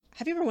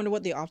Have you ever wondered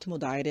what the optimal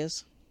diet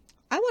is?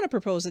 I want to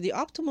propose that the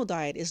optimal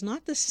diet is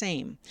not the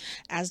same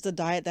as the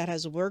diet that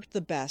has worked the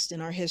best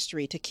in our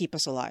history to keep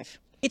us alive.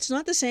 It's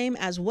not the same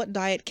as what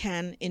diet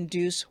can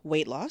induce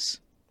weight loss.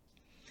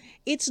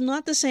 It's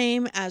not the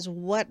same as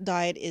what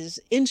diet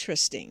is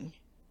interesting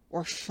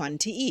or fun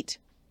to eat.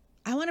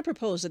 I want to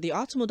propose that the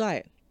optimal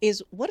diet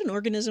is what an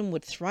organism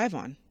would thrive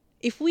on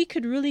if we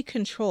could really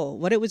control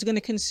what it was going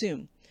to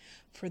consume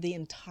for the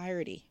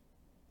entirety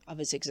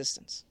of its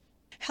existence.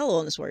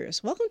 Hello, Wellness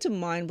Warriors. Welcome to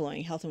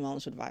Mind-Blowing Health and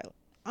Wellness with Violet.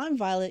 I'm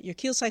Violet, your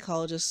Keel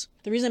psychologist.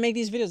 The reason I make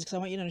these videos is because I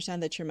want you to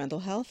understand that your mental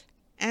health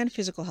and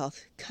physical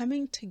health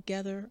coming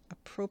together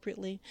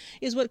appropriately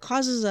is what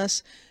causes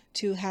us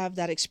to have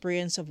that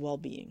experience of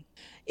well-being.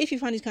 If you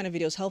find these kind of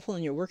videos helpful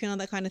and you're working on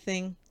that kind of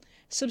thing,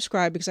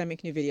 subscribe because I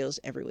make new videos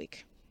every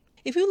week.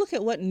 If we look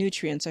at what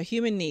nutrients a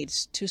human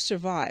needs to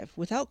survive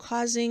without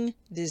causing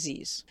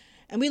disease,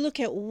 and we look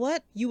at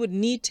what you would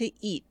need to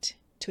eat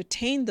to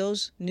attain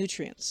those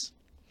nutrients,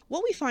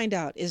 what we find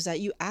out is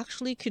that you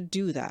actually could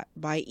do that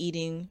by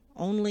eating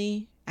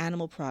only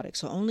animal products,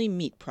 so only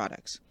meat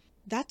products.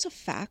 That's a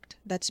fact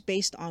that's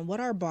based on what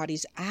our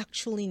bodies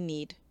actually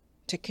need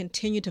to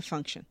continue to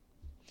function.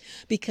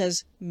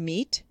 Because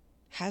meat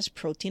has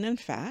protein and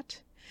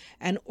fat,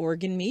 and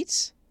organ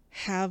meats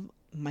have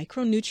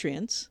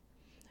micronutrients,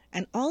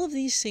 and all of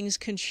these things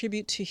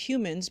contribute to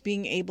humans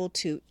being able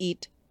to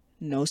eat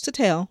nose to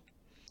tail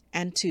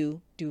and to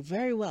do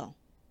very well.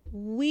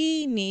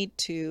 We need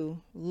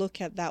to look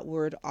at that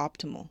word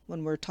optimal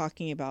when we're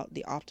talking about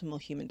the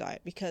optimal human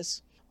diet,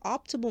 because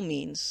optimal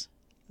means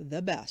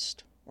the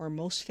best or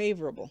most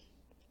favorable.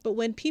 But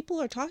when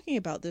people are talking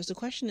about this, the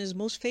question is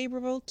most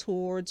favorable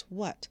towards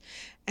what?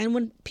 And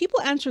when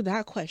people answer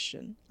that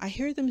question, I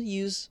hear them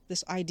use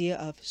this idea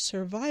of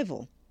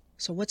survival.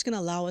 So what's going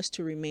to allow us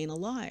to remain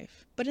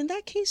alive? But in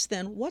that case,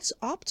 then, what's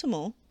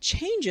optimal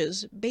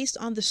changes based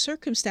on the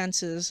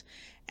circumstances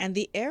and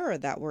the era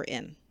that we're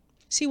in.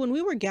 See, when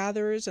we were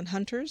gatherers and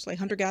hunters, like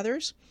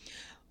hunter-gatherers,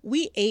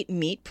 we ate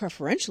meat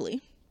preferentially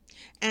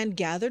and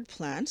gathered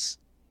plants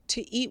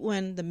to eat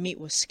when the meat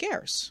was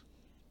scarce.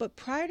 But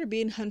prior to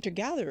being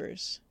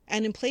hunter-gatherers,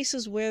 and in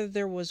places where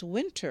there was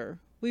winter,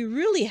 we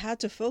really had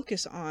to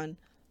focus on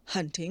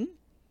hunting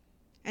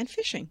and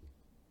fishing.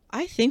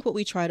 I think what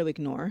we try to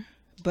ignore,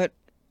 but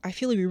I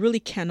feel we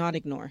really cannot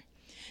ignore,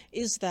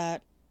 is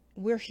that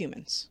we're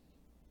humans.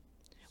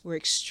 We're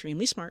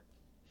extremely smart,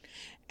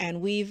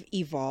 and we've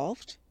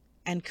evolved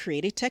and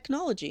created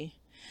technology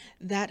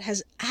that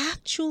has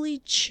actually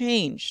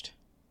changed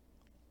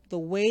the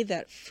way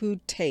that food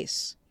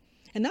tastes.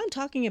 And now I'm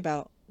talking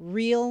about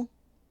real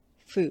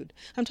food.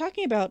 I'm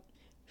talking about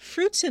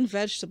fruits and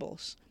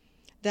vegetables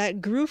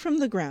that grew from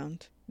the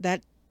ground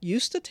that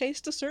used to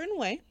taste a certain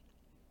way.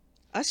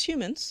 Us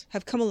humans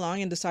have come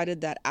along and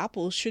decided that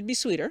apples should be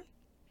sweeter.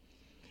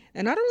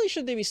 And not only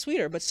should they be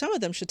sweeter, but some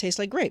of them should taste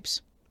like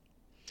grapes.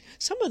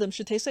 Some of them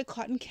should taste like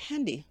cotton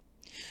candy.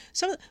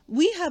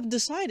 We have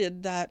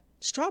decided that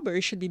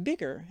strawberries should be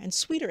bigger and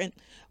sweeter, and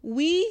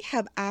we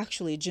have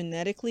actually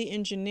genetically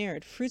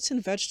engineered fruits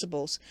and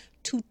vegetables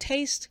to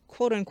taste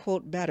quote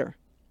unquote better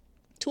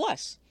to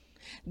us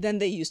than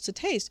they used to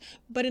taste.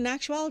 But in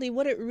actuality,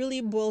 what it really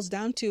boils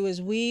down to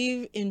is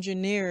we've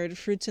engineered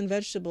fruits and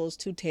vegetables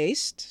to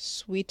taste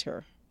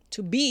sweeter,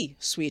 to be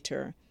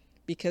sweeter,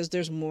 because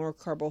there's more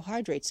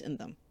carbohydrates in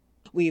them.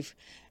 We've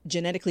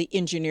genetically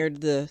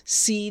engineered the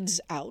seeds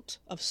out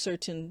of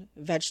certain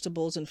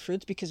vegetables and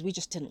fruits because we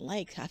just didn't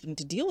like having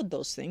to deal with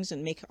those things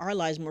and make our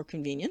lives more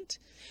convenient.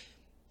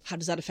 How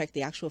does that affect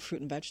the actual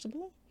fruit and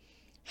vegetable?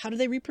 How do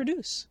they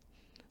reproduce?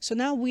 So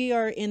now we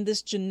are in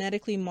this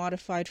genetically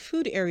modified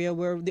food area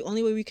where the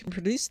only way we can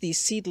produce these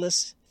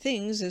seedless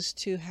things is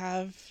to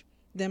have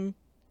them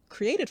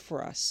created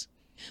for us.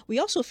 We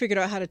also figured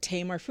out how to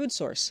tame our food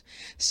source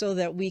so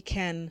that we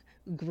can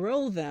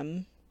grow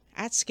them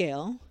at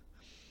scale.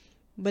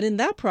 But in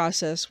that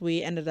process,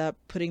 we ended up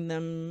putting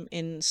them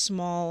in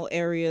small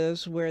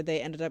areas where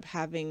they ended up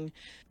having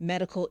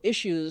medical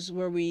issues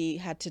where we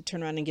had to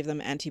turn around and give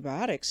them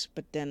antibiotics.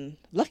 But then,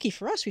 lucky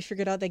for us, we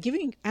figured out that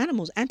giving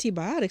animals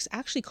antibiotics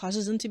actually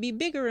causes them to be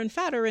bigger and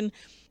fatter. And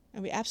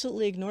we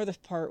absolutely ignore the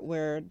part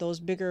where those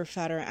bigger,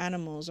 fatter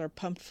animals are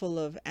pumped full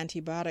of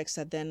antibiotics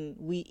that then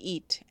we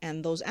eat.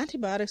 And those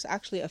antibiotics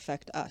actually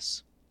affect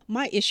us.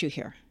 My issue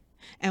here,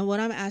 and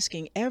what I'm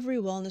asking every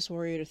wellness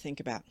warrior to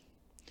think about,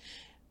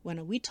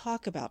 when we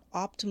talk about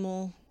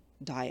optimal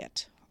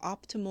diet,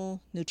 optimal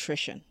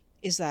nutrition,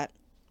 is that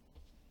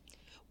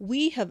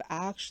we have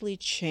actually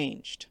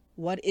changed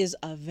what is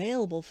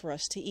available for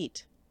us to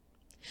eat.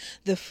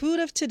 The food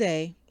of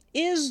today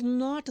is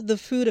not the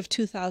food of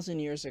 2,000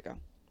 years ago.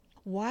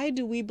 Why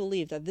do we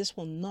believe that this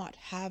will not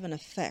have an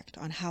effect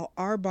on how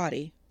our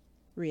body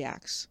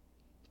reacts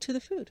to the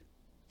food?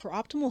 For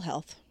optimal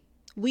health,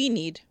 we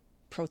need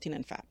protein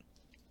and fat.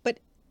 But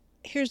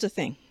here's the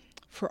thing.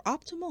 For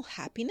optimal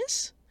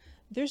happiness,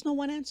 there's no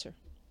one answer.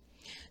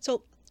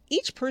 So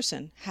each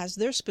person has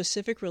their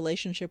specific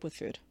relationship with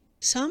food.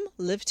 Some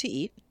live to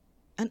eat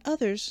and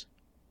others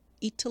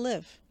eat to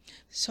live.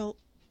 So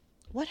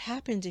What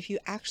happens if you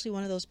actually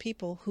one of those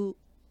people who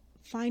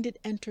find it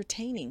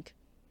entertaining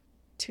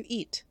to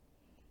eat,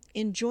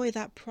 enjoy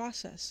that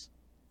process,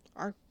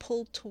 are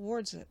pulled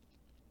towards it?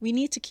 We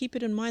need to keep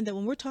it in mind that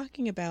when we're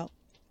talking about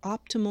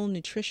optimal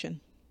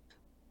nutrition,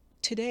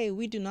 today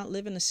we do not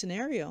live in a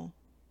scenario,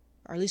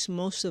 or at least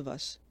most of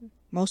us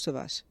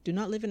do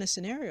not live in a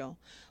scenario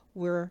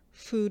where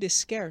food is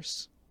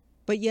scarce.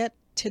 But yet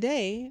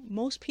today,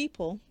 most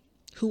people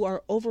who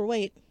are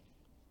overweight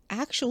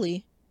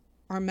actually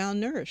are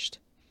malnourished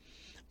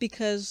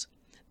because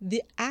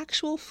the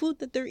actual food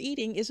that they're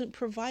eating isn't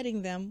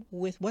providing them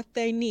with what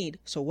they need,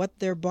 so what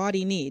their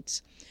body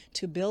needs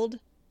to build,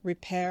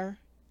 repair,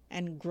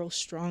 and grow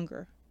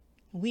stronger.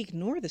 We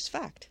ignore this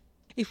fact.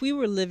 If we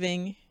were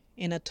living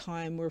in a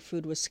time where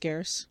food was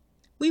scarce,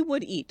 we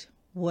would eat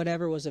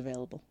whatever was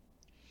available.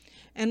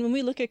 And when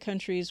we look at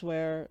countries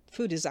where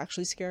food is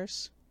actually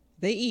scarce,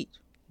 they eat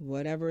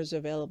whatever is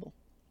available.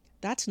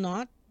 That's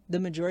not the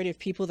majority of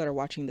people that are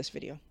watching this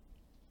video.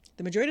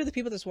 The majority of the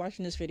people that's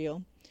watching this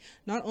video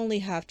not only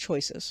have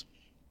choices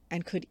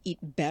and could eat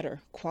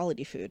better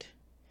quality food,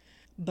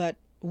 but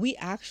we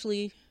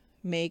actually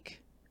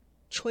make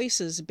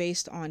choices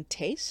based on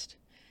taste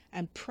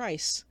and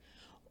price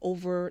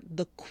over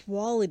the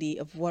quality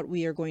of what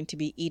we are going to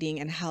be eating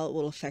and how it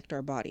will affect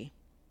our body.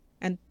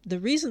 And the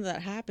reason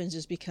that happens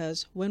is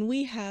because when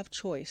we have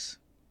choice,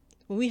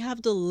 when we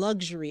have the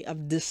luxury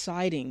of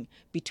deciding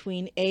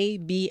between A,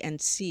 B, and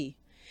C,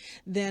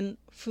 then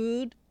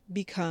food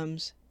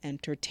becomes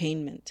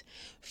entertainment.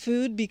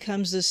 Food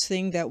becomes this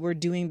thing that we're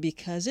doing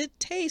because it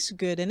tastes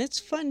good and it's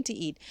fun to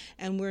eat,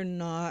 and we're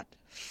not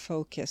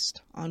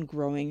focused on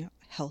growing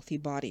healthy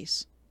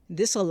bodies.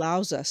 This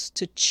allows us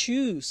to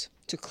choose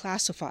to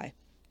classify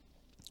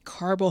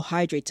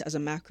carbohydrates as a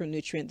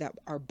macronutrient that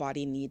our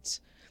body needs,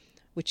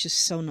 which is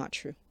so not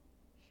true.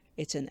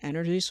 It's an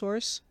energy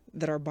source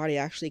that our body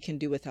actually can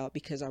do without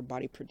because our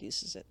body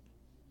produces it.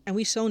 And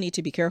we so need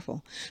to be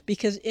careful,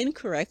 because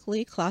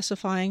incorrectly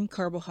classifying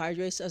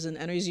carbohydrates as an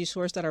energy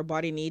source that our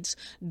body needs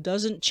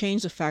doesn't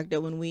change the fact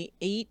that when we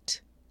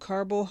eat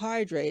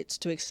carbohydrates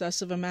to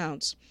excessive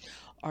amounts,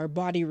 our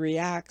body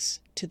reacts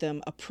to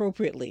them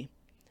appropriately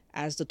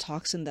as the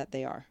toxin that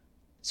they are.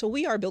 So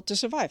we are built to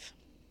survive,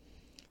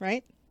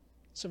 right?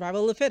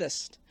 Survival of the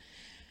fittest.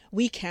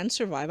 We can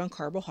survive on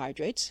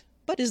carbohydrates,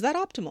 but is that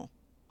optimal?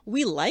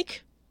 We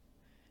like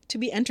to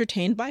be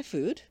entertained by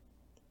food,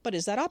 but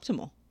is that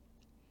optimal?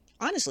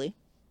 Honestly,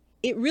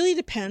 it really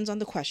depends on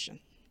the question.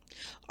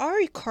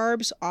 Are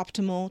carbs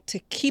optimal to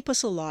keep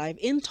us alive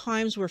in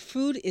times where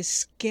food is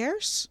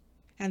scarce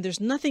and there's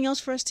nothing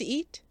else for us to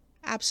eat?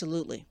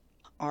 Absolutely.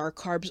 Are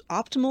carbs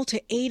optimal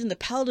to aid in the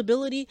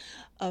palatability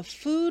of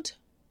food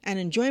and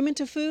enjoyment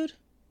of food?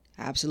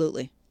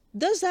 Absolutely.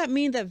 Does that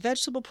mean that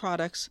vegetable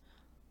products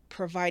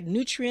provide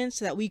nutrients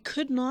that we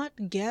could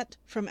not get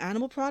from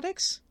animal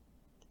products?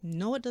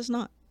 No, it does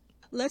not.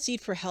 Let's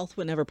eat for health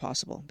whenever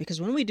possible,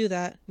 because when we do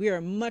that, we are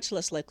much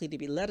less likely to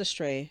be led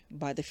astray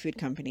by the food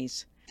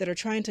companies that are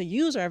trying to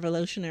use our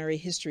evolutionary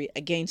history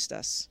against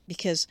us,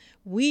 because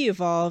we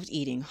evolved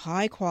eating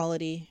high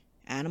quality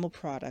animal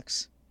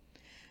products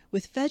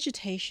with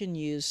vegetation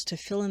used to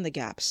fill in the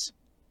gaps.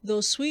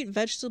 Those sweet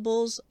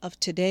vegetables of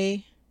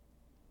today,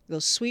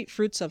 those sweet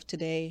fruits of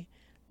today,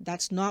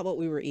 that's not what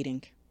we were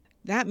eating.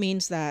 That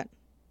means that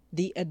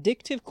the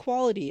addictive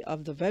quality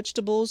of the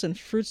vegetables and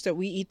fruits that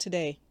we eat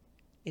today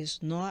is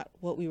not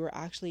what we were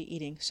actually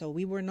eating. So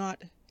we were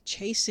not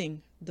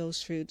chasing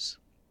those foods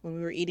when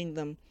we were eating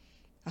them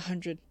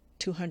 100,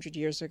 200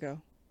 years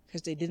ago,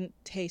 because they didn't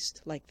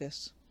taste like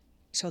this.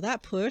 So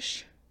that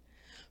push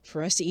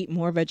for us to eat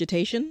more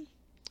vegetation,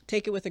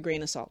 take it with a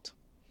grain of salt,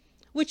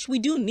 which we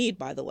do need,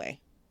 by the way.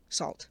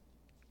 Salt.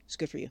 It's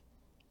good for you.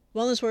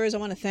 Wellness Warriors, I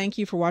want to thank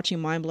you for watching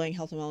Mind Blowing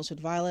Health and Wellness with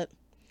Violet.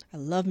 I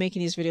love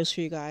making these videos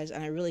for you guys,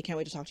 and I really can't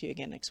wait to talk to you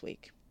again next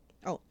week.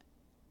 Oh,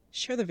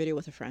 share the video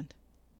with a friend.